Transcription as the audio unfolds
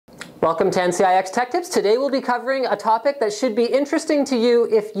Welcome to NCIX Tech Tips. Today we'll be covering a topic that should be interesting to you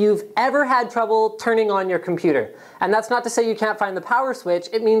if you've ever had trouble turning on your computer. And that's not to say you can't find the power switch,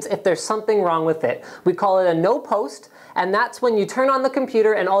 it means if there's something wrong with it. We call it a no post, and that's when you turn on the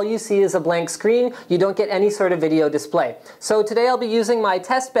computer and all you see is a blank screen. You don't get any sort of video display. So today I'll be using my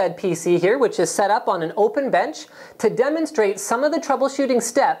testbed PC here, which is set up on an open bench, to demonstrate some of the troubleshooting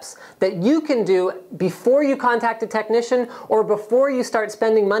steps that you can do before you contact a technician or before you start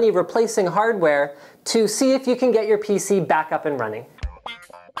spending money replacing hardware to see if you can get your PC back up and running.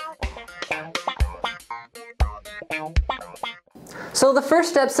 So the first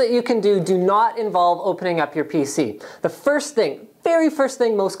steps that you can do not involve opening up your PC. The first thing, very first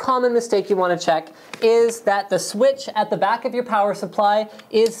thing, most common mistake you want to check is that the switch at the back of your power supply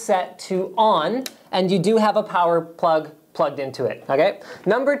is set to on and you do have a power plug plugged into it, okay?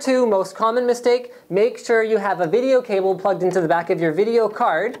 Number two, most common mistake, make sure you have a video cable plugged into the back of your video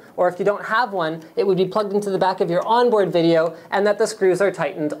card, or if you don't have one, it would be plugged into the back of your onboard video, and that the screws are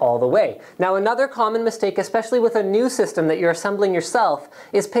tightened all the way. Now another common mistake, especially with a new system that you're assembling yourself,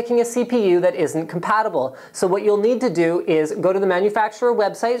 is picking a CPU that isn't compatible. So what you'll need to do is go to the manufacturer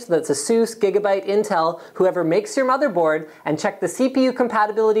website, so that's ASUS, Gigabyte, Intel, whoever makes your motherboard, and check the CPU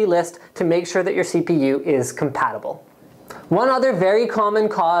compatibility list to make sure that your CPU is compatible. One other very common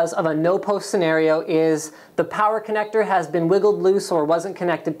cause of a no-post scenario is the power connector has been wiggled loose or wasn't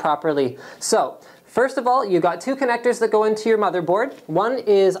connected properly. So, first of all, you've got two connectors that go into your motherboard. One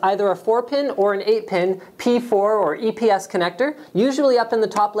is either a 4-pin or an 8-pin P4 or EPS connector. Usually up in the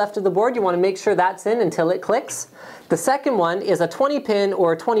top left of the board, you want to make sure that's in until it clicks. The second one is a 20-pin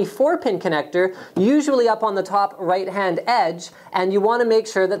or 24-pin connector, usually up on the top right-hand edge, and you want to make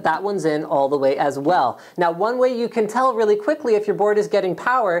sure that that one's in all the way as well. Now, one way you can tell really quickly if your board is getting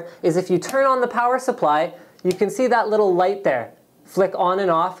power is if you turn on the power supply, you can see that little light there flick on and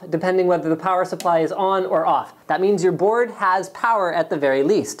off, depending whether the power supply is on or off. That means your board has power at the very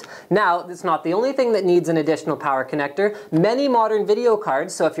least. Now, it's not the only thing that needs an additional power connector. Many modern video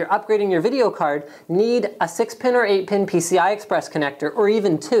cards, so if you're upgrading your video card, need a 6-pin or 8-pin PCI Express connector, or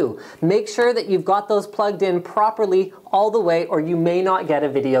even two. Make sure that you've got those plugged in properly all the way, or you may not get a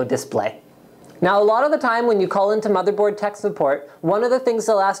video display. Now, a lot of the time when you call into motherboard tech support, one of the things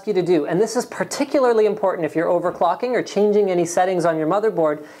they'll ask you to do, and this is particularly important if you're overclocking or changing any settings on your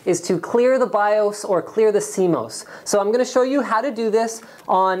motherboard, is to clear the BIOS or clear the CMOS. So I'm going to show you how to do this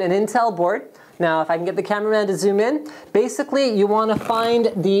on an Intel board. Now, if I can get the cameraman to zoom in, basically you want to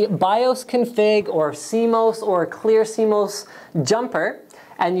find the BIOS config or CMOS or clear CMOS jumper,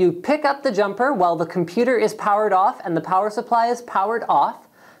 and you pick up the jumper while the computer is powered off and the power supply is powered off.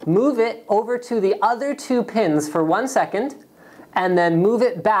 Move it over to the other two pins for 1 second, and then move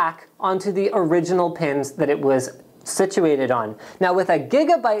it back onto the original pins that it was situated on. Now with a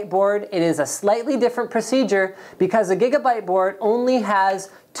Gigabyte board, it is a slightly different procedure because a Gigabyte board only has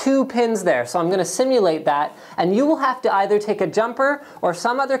 2 pins there. So I'm going to simulate that, and you will have to either take a jumper or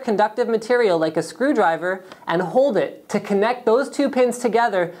some other conductive material like a screwdriver and hold it to connect those 2 pins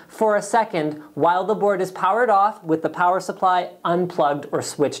together for a second while the board is powered off with the power supply unplugged or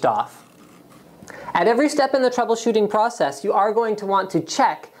switched off. At every step in the troubleshooting process, you are going to want to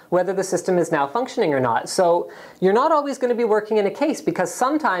check whether the system is now functioning or not. So you're not always going to be working in a case, because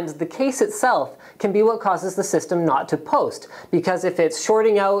sometimes the case itself can be what causes the system not to post. Because if it's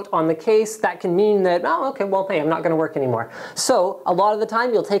shorting out on the case, that can mean that, oh, okay, well, hey, I'm not going to work anymore. So a lot of the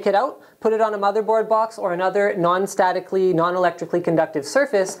time you'll take it out, put it on a motherboard box or another non-statically, non-electrically conductive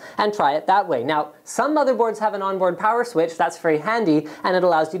surface and try it that way. Now, some motherboards have an onboard power switch, that's very handy, and it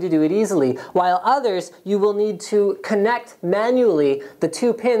allows you to do it easily, while others you will need to connect manually the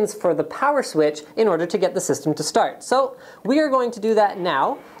 2 pins for the power switch in order to get the system to start. So we are going to do that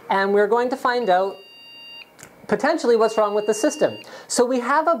now, and we're going to find out potentially what's wrong with the system. So we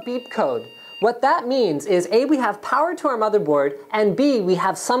have a beep code. What that means is A, we have power to our motherboard, and B, we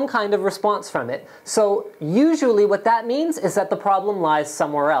have some kind of response from it. So usually what that means is that the problem lies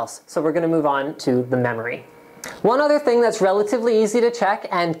somewhere else. So we're going to move on to the memory. One other thing that's relatively easy to check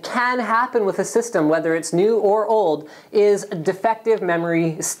and can happen with a system, whether it's new or old, is a defective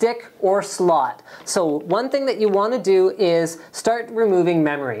memory stick or slot. So one thing that you want to do is start removing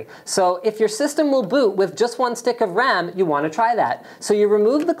memory. So if your system will boot with just 1 stick of RAM, you want to try that. So you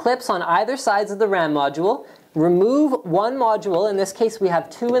remove the clips on either sides of the RAM module, remove 1 module, in this case we have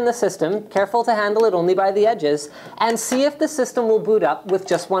 2 in the system, careful to handle it only by the edges, and see if the system will boot up with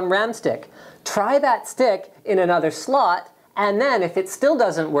just 1 RAM stick. Try that stick in another slot, and then if it still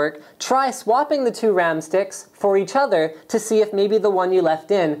doesn't work, try swapping the 2 RAM sticks for each other to see if maybe the one you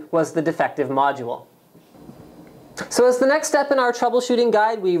left in was the defective module. So as the next step in our troubleshooting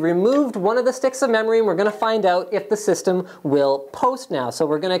guide, we removed one of the sticks of memory and we're going to find out if the system will post now. So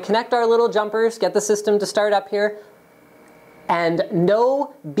we're going to connect our little jumpers, get the system to start up here, and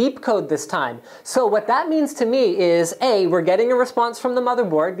no beep code this time. So what that means to me is, A, we're getting a response from the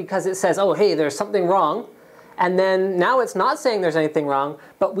motherboard because it says, oh hey, there's something wrong. And then now it's not saying there's anything wrong,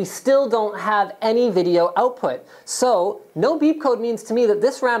 but we still don't have any video output. So no beep code means to me that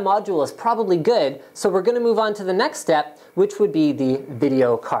this RAM module is probably good. So we're going to move on to the next step, which would be the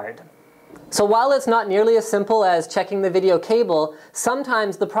video card. So while it's not nearly as simple as checking the video cable,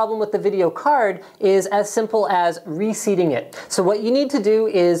 sometimes the problem with the video card is as simple as reseating it. So what you need to do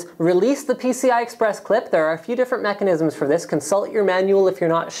is release the PCI Express clip. There are a few different mechanisms for this. Consult your manual if you're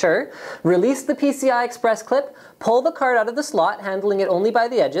not sure. Release the PCI Express clip, pull the card out of the slot, handling it only by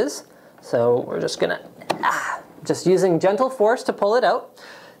the edges. So we're just gonna, just using gentle force to pull it out.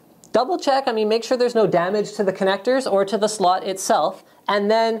 Double check, make sure there's no damage to the connectors or to the slot itself,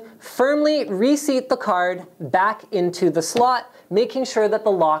 and then firmly reseat the card back into the slot, making sure that the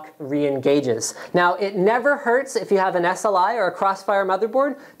lock re-engages. Now, it never hurts if you have an SLI or a Crossfire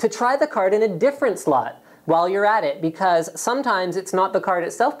motherboard to try the card in a different slot while you're at it, because sometimes it's not the card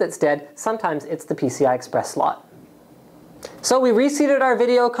itself that's dead, sometimes it's the PCI Express slot. So we reseated our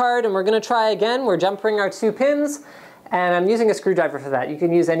video card and we're going to try again. We're jumpering our 2 pins. And I'm using a screwdriver for that. You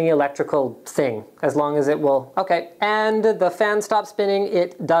can use any electrical thing as long as it will. Okay, and the fan stops spinning.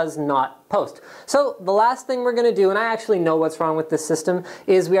 It does not post. So the last thing we're going to do, and I actually know what's wrong with this system,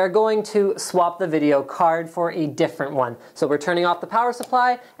 is we are going to swap the video card for a different one. So we're turning off the power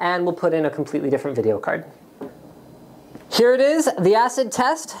supply and we'll put in a completely different video card. Here it is, the acid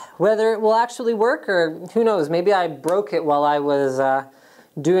test, whether it will actually work or who knows, maybe I broke it while I was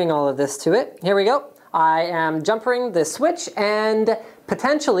doing all of this to it. Here we go. I am jumpering the switch, and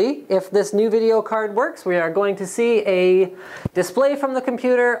potentially, if this new video card works, we are going to see a display from the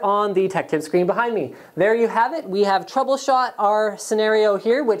computer on the Tech Tips screen behind me. There you have it. We have troubleshot our scenario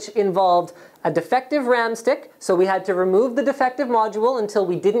here, which involved a defective RAM stick, so we had to remove the defective module until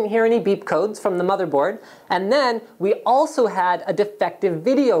we didn't hear any beep codes from the motherboard. And then we also had a defective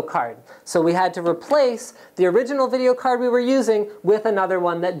video card. So we had to replace the original video card we were using with another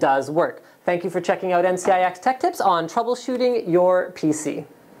one that does work. Thank you for checking out NCIX Tech Tips on troubleshooting your PC.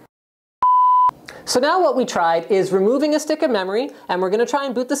 So now what we tried is removing a stick of memory, and we're going to try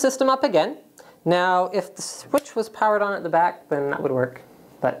and boot the system up again. Now, if the switch was powered on at the back, then that would work,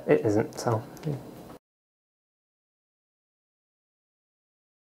 but it isn't, so